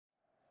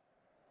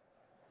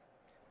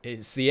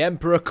It's the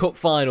Emperor Cup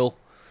final.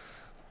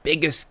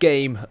 Biggest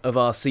game of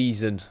our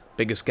season.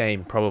 Biggest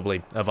game,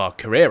 probably, of our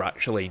career,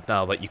 actually,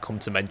 now that you come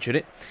to mention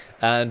it.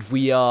 And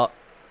we are,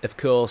 of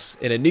course,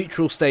 in a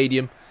neutral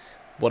stadium,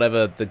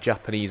 whatever the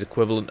Japanese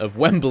equivalent of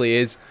Wembley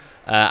is.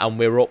 And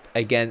we're up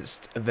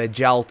against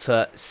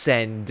Vejalta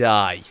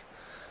Sendai.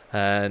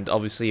 And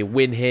obviously a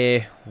win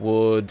here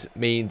would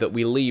mean that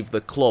we leave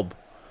the club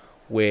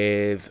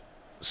with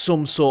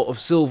some sort of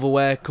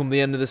silverware come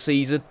the end of the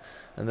season.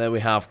 And then we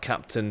have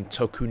Captain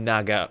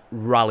Tokunaga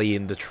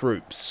rallying the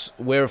troops.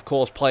 We're, of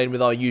course, playing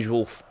with our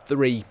usual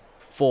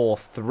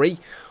 3-4-3.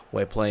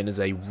 We're playing as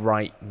a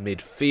right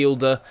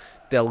midfielder.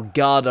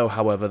 Delgado,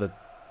 however, the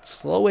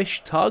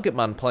slowish target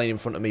man, playing in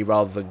front of me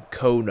rather than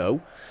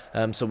Kono.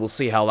 So we'll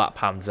see how that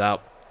pans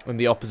out. And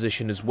the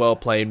opposition as well,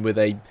 playing with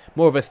a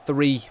more of a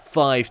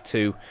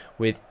 3-5-2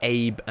 with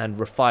Abe and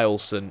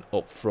Rafaelson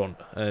up front.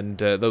 And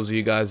those of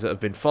you guys that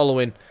have been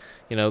following,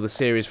 the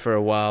series for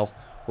a while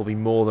will be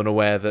more than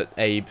aware that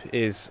Abe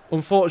is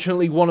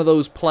unfortunately one of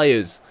those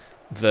players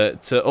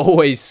that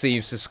always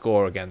seems to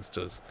score against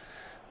us.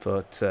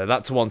 But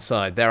that to one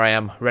side. There I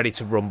am, ready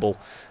to rumble.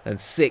 And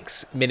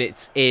 6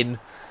 minutes in,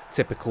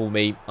 typical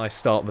me, I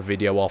start the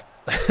video off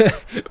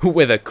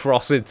with a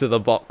cross into the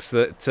box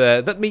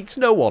that meets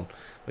no one,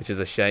 which is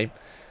a shame.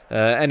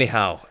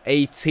 Anyhow,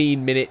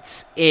 18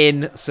 minutes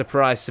in,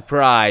 surprise,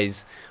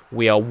 surprise,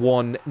 we are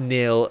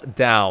 1-0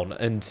 down.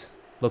 And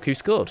look who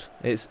scored.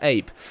 It's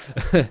Abe.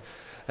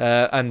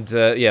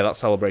 Yeah, that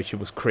celebration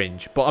was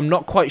cringe. But I'm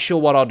not quite sure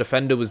what our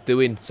defender was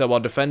doing. So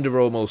our defender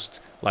almost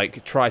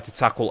tried to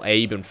tackle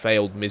Abe and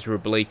failed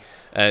miserably.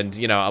 And,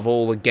 out of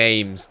all the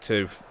games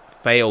to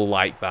fail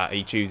like that,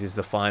 he chooses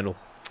the final.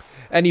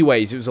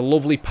 Anyways, it was a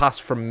lovely pass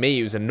from me.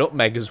 It was a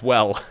nutmeg as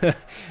well.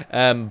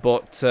 I'm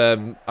not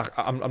sure.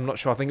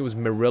 I think it was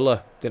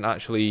Marilla didn't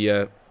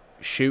actually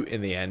shoot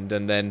in the end.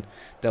 And then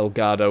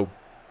Delgado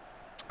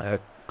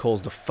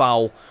caused a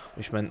foul,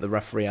 which meant the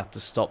referee had to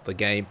stop the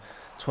game.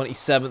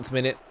 27th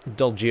minute,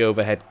 dodgy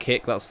overhead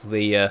kick. That's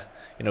the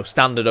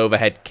standard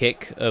overhead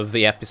kick of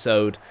the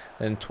episode.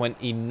 Then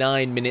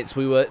 29 minutes,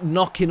 we were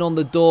knocking on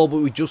the door, but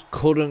we just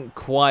couldn't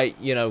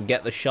quite,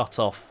 get the shot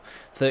off.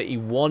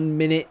 31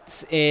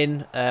 minutes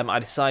in, I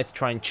decided to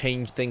try and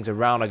change things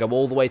around. I go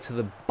all the way to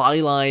the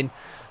byline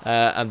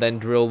and then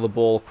drill the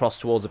ball across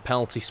towards a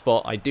penalty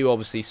spot. I do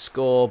obviously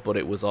score, but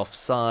it was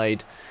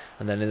offside.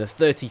 And then in the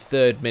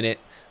 33rd minute,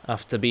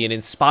 after being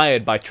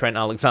inspired by Trent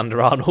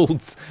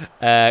Alexander-Arnold's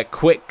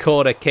quick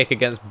corner kick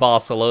against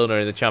Barcelona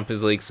in the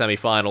Champions League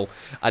semi-final,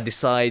 I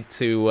decide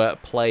to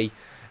play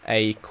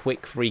a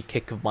quick free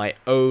kick of my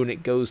own.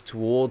 It goes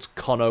towards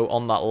Kono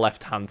on that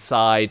left-hand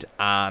side,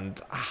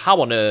 and how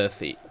on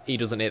earth he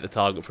doesn't hit the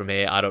target from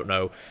here, I don't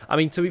know. I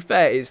mean, to be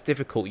fair, it's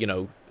difficult,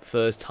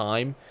 first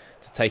time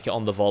to take it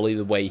on the volley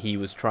the way he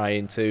was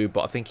trying to,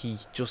 but I think he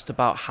just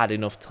about had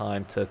enough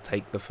time to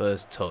take the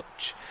first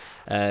touch.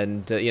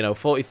 And,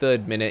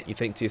 43rd minute, you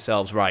think to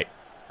yourselves, right,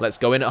 let's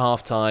go in at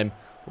half-time,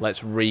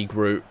 let's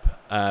regroup,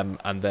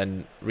 and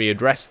then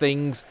readdress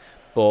things.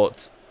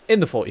 But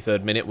in the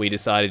 43rd minute, we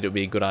decided it would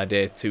be a good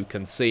idea to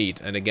concede.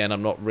 And again,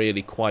 I'm not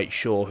really quite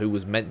sure who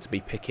was meant to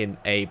be picking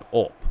Abe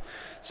up.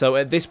 So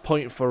at this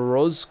point for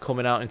us,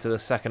 coming out into the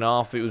second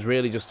half, it was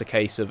really just a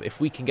case of if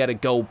we can get a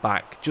goal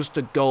back, just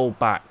a goal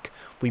back,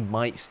 we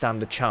might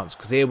stand a chance.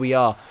 Because here we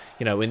are,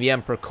 in the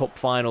Emperor Cup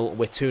final,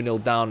 we're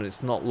 2-0 down and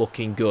it's not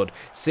looking good.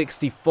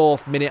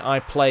 64th minute, I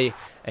play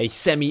a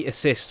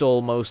semi-assist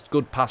almost.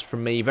 Good pass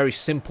from me, very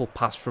simple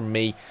pass from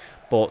me.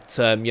 But,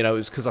 it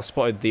was because I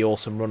spotted the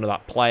awesome run of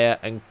that player.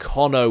 And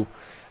Kono,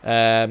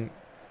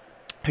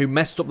 who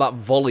messed up that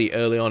volley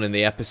early on in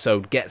the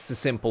episode, gets the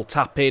simple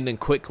tap in and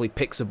quickly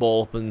picks a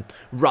ball up and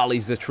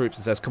rallies the troops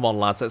and says, come on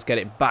lads, let's get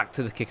it back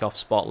to the kickoff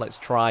spot. Let's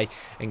try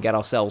and get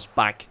ourselves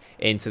back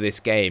into this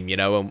game,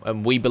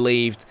 and we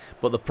believed,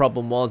 but the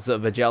problem was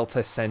that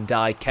Vejalta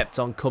Sendai kept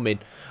on coming.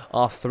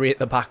 Our three at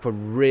the back were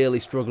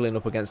really struggling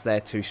up against their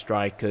two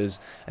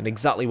strikers, and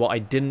exactly what I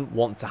didn't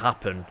want to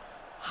happen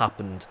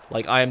happened.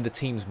 I am the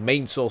team's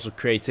main source of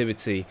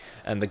creativity,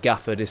 and the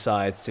gaffer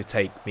decides to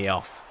take me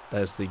off.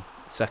 There's the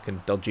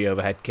second dodgy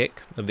overhead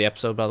kick of the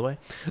episode, by the way.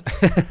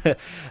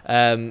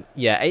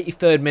 Yeah,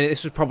 83rd minute.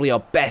 This was probably our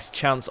best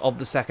chance of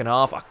the second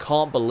half. I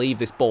can't believe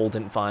this ball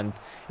didn't find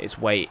its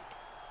way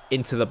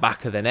into the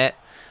back of the net.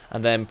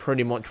 And then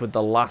pretty much with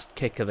the last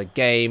kick of the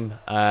game,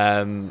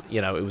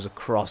 it was a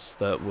cross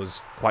that was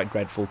quite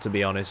dreadful, to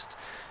be honest.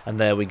 And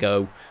there we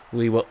go.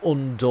 We were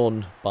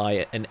undone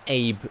by an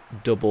Abe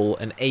double,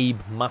 an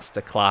Abe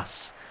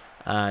masterclass.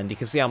 And you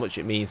can see how much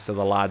it means to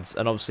the lads.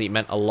 And obviously it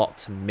meant a lot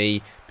to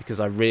me because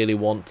I really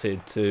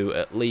wanted to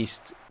at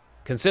least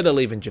consider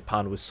leaving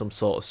Japan with some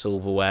sort of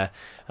silverware.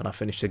 And I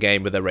finished the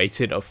game with a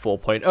rating of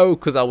 4.0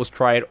 because I was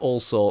trying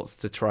all sorts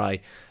to try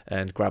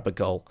and grab a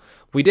goal.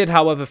 We did,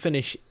 however,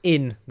 finish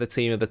in the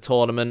team of the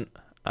tournament.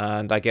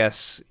 And I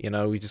guess,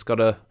 we just got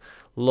to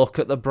look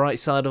at the bright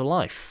side of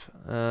life.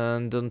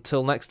 And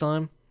until next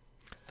time,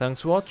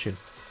 thanks for watching.